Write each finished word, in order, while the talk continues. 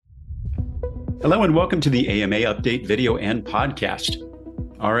Hello and welcome to the AMA Update video and podcast.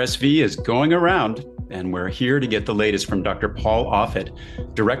 RSV is going around, and we're here to get the latest from Dr. Paul Offit,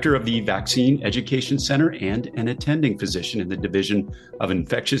 Director of the Vaccine Education Center and an attending physician in the Division of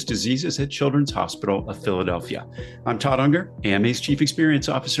Infectious Diseases at Children's Hospital of Philadelphia. I'm Todd Unger, AMA's Chief Experience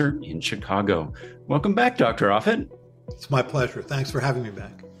Officer in Chicago. Welcome back, Dr. Offit. It's my pleasure. Thanks for having me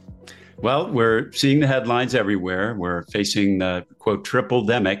back. Well, we're seeing the headlines everywhere. We're facing the, quote,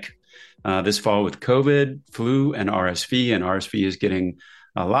 triple-demic this fall with COVID, flu, and RSV. And RSV is getting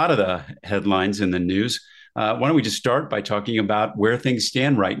a lot of the headlines in the news. Why don't we just start by talking about where things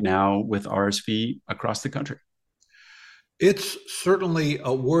stand right now with RSV across the country? It's certainly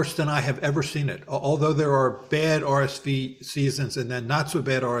worse than I have ever seen it. Although there are bad RSV seasons and then not so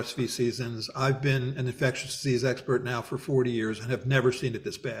bad RSV seasons, I've been an infectious disease expert now for 40 years and have never seen it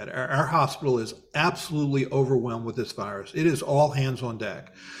this bad. Our hospital is absolutely overwhelmed with this virus. It is all hands on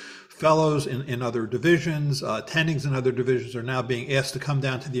deck. Fellows in other divisions, attendings in other divisions are now being asked to come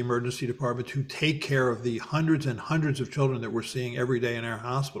down to the emergency department to take care of the hundreds and hundreds of children that we're seeing every day in our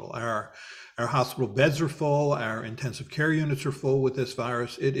hospital. Our hospital beds are full. Our intensive care units are full with this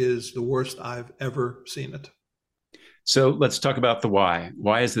virus. It is the worst I've ever seen it. So let's talk about the why.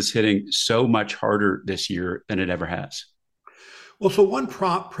 Why is this hitting so much harder this year than it ever has? Well, so one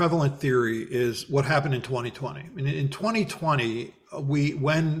prevalent theory is what happened in 2020. In 2020,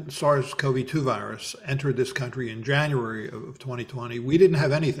 when SARS-CoV-2 virus entered this country in January of 2020, we didn't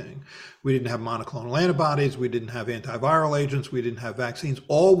have anything. We didn't have monoclonal antibodies. We didn't have antiviral agents. We didn't have vaccines.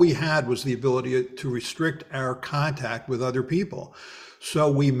 All we had was the ability to restrict our contact with other people.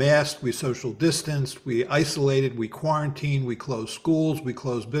 So we masked, we social distanced, we isolated, we quarantined, we closed schools, we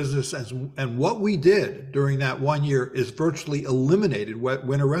closed businesses. And what we did during that 1 year is virtually eliminated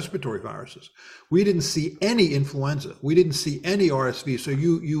winter respiratory viruses. We didn't see any influenza. We didn't see any RSV. So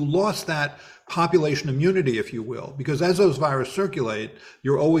you lost that population immunity, if you will, because as those viruses circulate,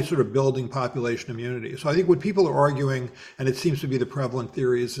 you're always sort of building population immunity. So I think what people are arguing, and it seems to be the prevalent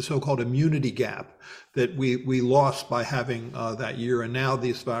theory, is the so-called immunity gap that we lost by having that year. And now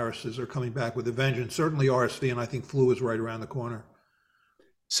these viruses are coming back with a vengeance. Certainly RSV, and I think flu is right around the corner.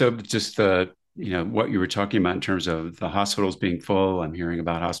 So just what you were talking about in terms of the hospitals being full, I'm hearing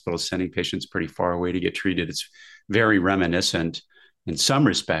about hospitals sending patients pretty far away to get treated. It's very reminiscent in some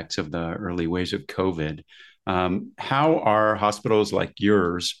respects of the early waves of COVID. How are hospitals like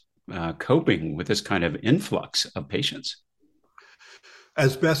yours coping with this kind of influx of patients?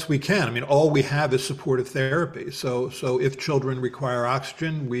 As best we can. I mean, all we have is supportive therapy. So if children require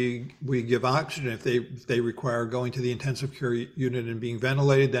oxygen, we give oxygen. If they require going to the intensive care unit and being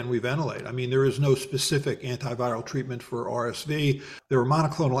ventilated, then we ventilate. I mean, there is no specific antiviral treatment for RSV. There are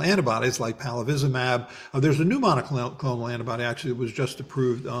monoclonal antibodies like palivizumab. There's a new monoclonal antibody actually that was just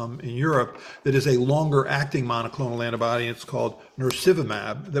approved in Europe that is a longer acting monoclonal antibody. It's called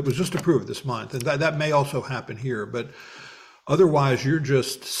nirsevimab that was just approved this month. And that may also happen here, but otherwise, you're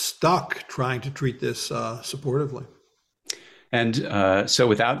just stuck trying to treat this supportively. And so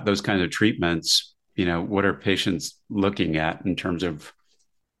without those kinds of treatments, what are patients looking at in terms of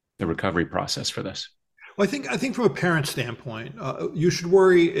the recovery process for this? Well, I think from a parent standpoint, you should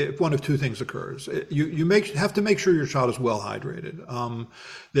worry if one of two things occurs. You have to make sure your child is well hydrated.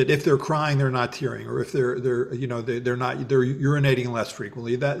 That if they're crying, they're not tearing, or if they're urinating less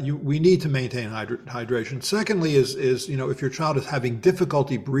frequently. We need to maintain hydration. Secondly, is if your child is having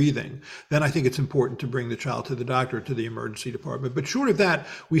difficulty breathing, then I think it's important to bring the child to the doctor, to the emergency department. But short of that,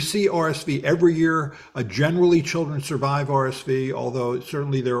 we see RSV every year. Generally, children survive RSV, although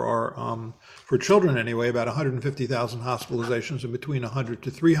certainly there are, for children anyway, about 150,000 hospitalizations and between 100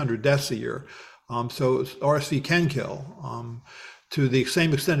 to 300 deaths a year. So RSV can kill to the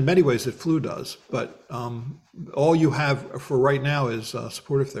same extent in many ways that flu does. But all you have for right now is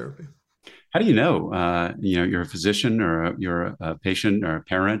supportive therapy. How do you know, you're a physician or you're a patient or a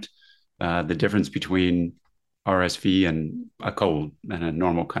parent, the difference between RSV and a cold and a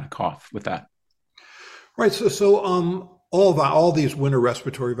normal kind of cough with that? Right. So all these winter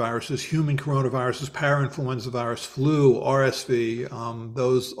respiratory viruses, human coronaviruses, parainfluenza virus, flu, RSV,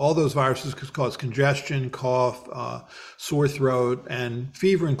 all those viruses cause congestion, cough, sore throat, and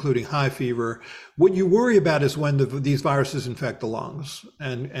fever, including high fever. What you worry about is when these viruses infect the lungs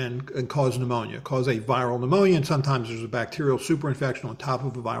and cause pneumonia, cause a viral pneumonia, and sometimes there's a bacterial superinfection on top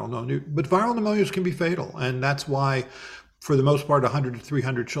of a viral pneumonia. But viral pneumonias can be fatal, and that's why, for the most part, 100 to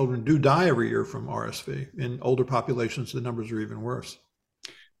 300 children do die every year from RSV. In older populations, the numbers are even worse.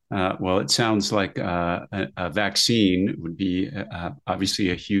 Well, it sounds like a vaccine would be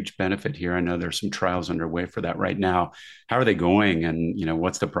obviously a huge benefit here. I know there's some trials underway for that right now. How are they going, and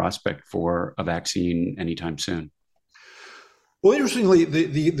what's the prospect for a vaccine anytime soon? Well, interestingly,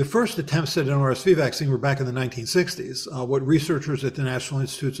 the first attempts at an RSV vaccine were back in the 1960s. What researchers at the National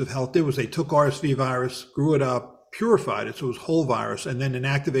Institutes of Health did was they took RSV virus, grew it up, purified it, so it was whole virus, and then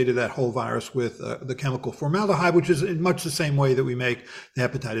inactivated that whole virus with the chemical formaldehyde, which is in much the same way that we make the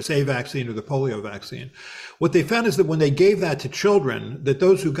hepatitis A vaccine or the polio vaccine. What they found is that when they gave that to children, that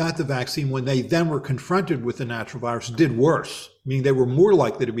those who got the vaccine, when they then were confronted with the natural virus, did worse, meaning they were more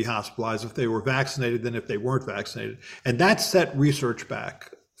likely to be hospitalized if they were vaccinated than if they weren't vaccinated. And that set research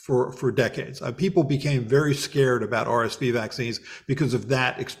back for decades. People became very scared about RSV vaccines because of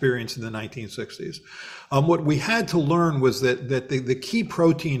that experience in the 1960s. What we had to learn was that the key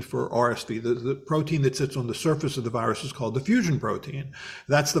protein for RSV, the protein that sits on the surface of the virus, is called the fusion protein.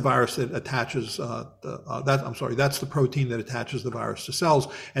 That's the virus that attaches, that's the protein that attaches the virus to cells,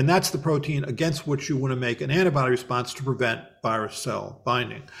 and that's the protein against which you want to make an antibody response to prevent virus cell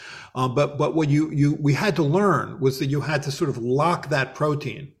binding. But what we had to learn was that you had to sort of lock that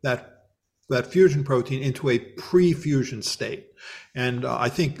protein, that fusion protein, into a pre-fusion state. And I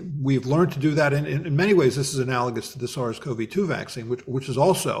think we've learned to do that. In many ways, this is analogous to the SARS-CoV-2 vaccine, which is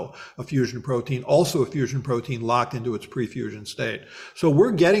also a fusion protein locked into its pre-fusion state. So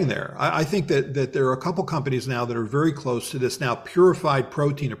we're getting there. I think that there are a couple companies now that are very close to this now purified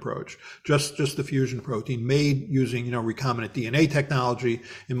protein approach, just the fusion protein made using recombinant DNA technology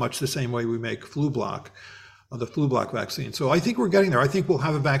in much the same way we make the Flublok vaccine. So I think we're getting there. I think we'll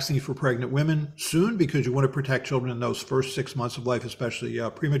have a vaccine for pregnant women soon because you want to protect children in those first 6 months of life, especially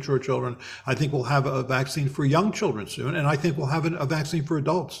premature children. I think we'll have a vaccine for young children soon. And I think we'll have a vaccine for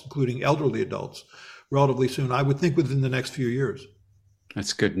adults, including elderly adults, relatively soon. I would think within the next few years.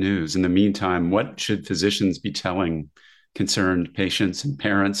 That's good news. In the meantime, what should physicians be telling concerned patients and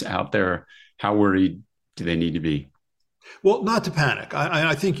parents out there? How worried do they need to be? Well, not to panic.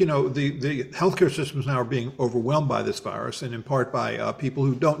 I think, the healthcare systems now are being overwhelmed by this virus, and in part by people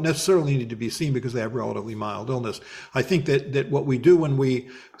who don't necessarily need to be seen because they have relatively mild illness. I think that what we do when we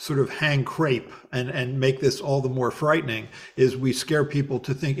sort of hang crepe and make this all the more frightening is we scare people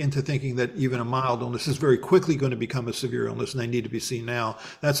into thinking that even a mild illness is very quickly going to become a severe illness and they need to be seen now.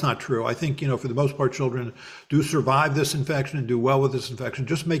 That's not true. I think, for the most part, children do survive this infection and do well with this infection.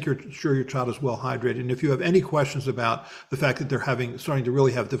 Just make sure your child is well hydrated. And if you have any questions about the fact that they're starting to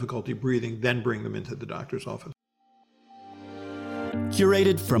really have difficulty breathing, then bring them into the doctor's office.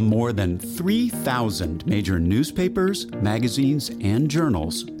 Curated from more than 3,000 major newspapers, magazines, and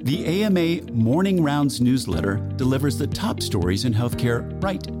journals, the AMA Morning Rounds newsletter delivers the top stories in healthcare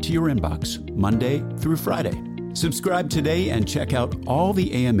right to your inbox, Monday through Friday. Subscribe today and check out all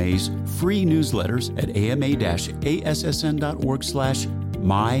the AMA's free newsletters at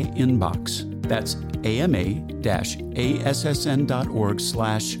ama-assn.org/myinbox. That's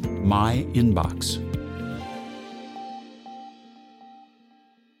ama-assn.org/myinbox.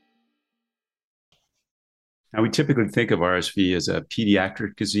 Now, we typically think of RSV as a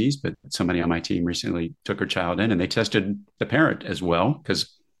pediatric disease, but somebody on my team recently took her child in and they tested the parent as well,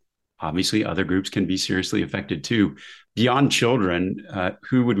 because obviously other groups can be seriously affected too. Beyond children,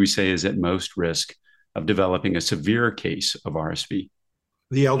 who would we say is at most risk of developing a severe case of RSV?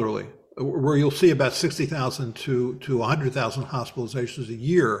 The elderly, where you'll see about 60,000 to 100,000 hospitalizations a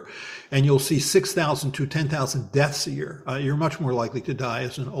year, and you'll see 6,000 to 10,000 deaths a year. You're much more likely to die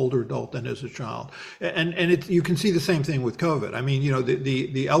as an older adult than as a child. And you can see the same thing with COVID. I mean,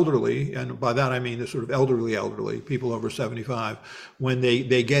 the elderly, and by that I mean the sort of elderly, people over 75, when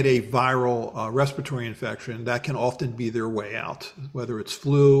they get a viral respiratory infection, that can often be their way out, whether it's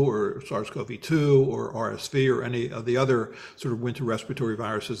flu or SARS-CoV-2 or RSV or any of the other sort of winter respiratory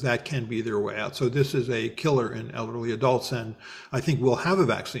viruses, that can be their way out. So this is a killer in elderly adults, and I think we'll have a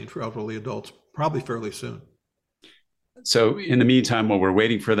vaccine for elderly adults probably fairly soon. So in the meantime, while we're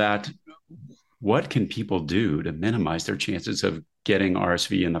waiting for that, what can people do to minimize their chances of getting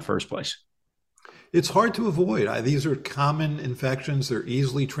RSV in the first place? It's hard to avoid. These are common infections. They're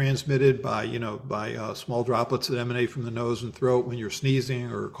easily transmitted by small droplets that emanate from the nose and throat when you're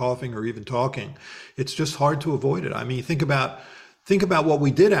sneezing or coughing or even talking. It's just hard to avoid it. I mean, think about what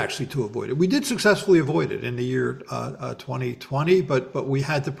we did actually to avoid it. We did successfully avoid it in the year 2020, but we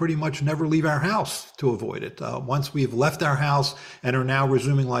had to pretty much never leave our house to avoid it. Once we've left our house and are now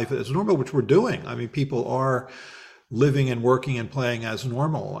resuming life as normal, which we're doing. I mean, people are living and working and playing as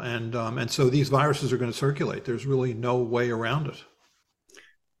normal. And so these viruses are going to circulate. There's really no way around it.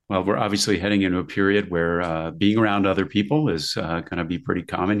 Well, we're obviously heading into a period where being around other people is going to be pretty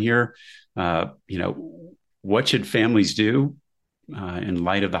common here. What should families do in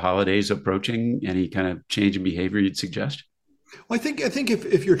light of the holidays approaching? Any kind of change in behavior you'd suggest? Well, I think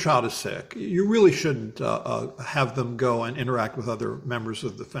if your child is sick, you really shouldn't have them go and interact with other members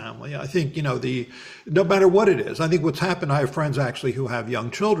of the family. I think no matter what it is. I think what's happened. I have friends actually who have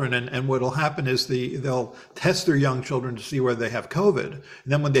young children, and what'll happen is they'll test their young children to see whether they have COVID. And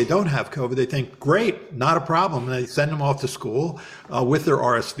then when they don't have COVID, they think, great, not a problem, and they send them off to school with their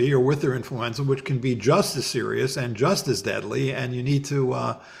RSV or with their influenza, which can be just as serious and just as deadly. And you need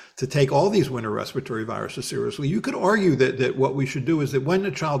to take all these winter respiratory viruses seriously. You could argue that what we should do is that when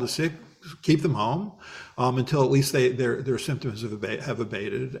a child is sick, keep them home until at least their symptoms have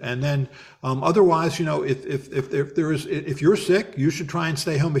abated, and then otherwise, if you're sick, you should try and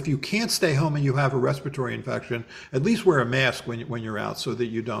stay home. If you can't stay home and you have a respiratory infection, at least wear a mask when you're out so that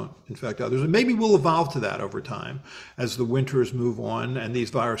you don't infect others. And maybe we'll evolve to that over time as the winters move on and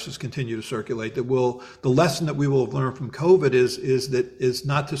these viruses continue to circulate. The lesson that we will have learned from COVID is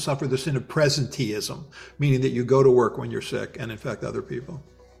not to suffer the sin of presenteeism, meaning that you go to work when you're sick and infect other people.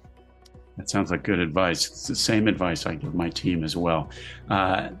 That sounds like good advice. It's the same advice I give my team as well.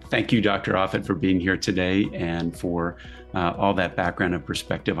 Thank you, Dr. Offit, for being here today and for all that background and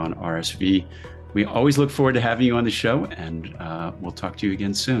perspective on RSV. We always look forward to having you on the show, and we'll talk to you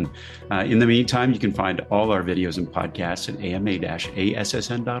again soon. In the meantime, you can find all our videos and podcasts at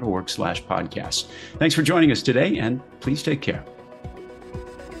ama-assn.org/podcasts. Thanks for joining us today, and please take care.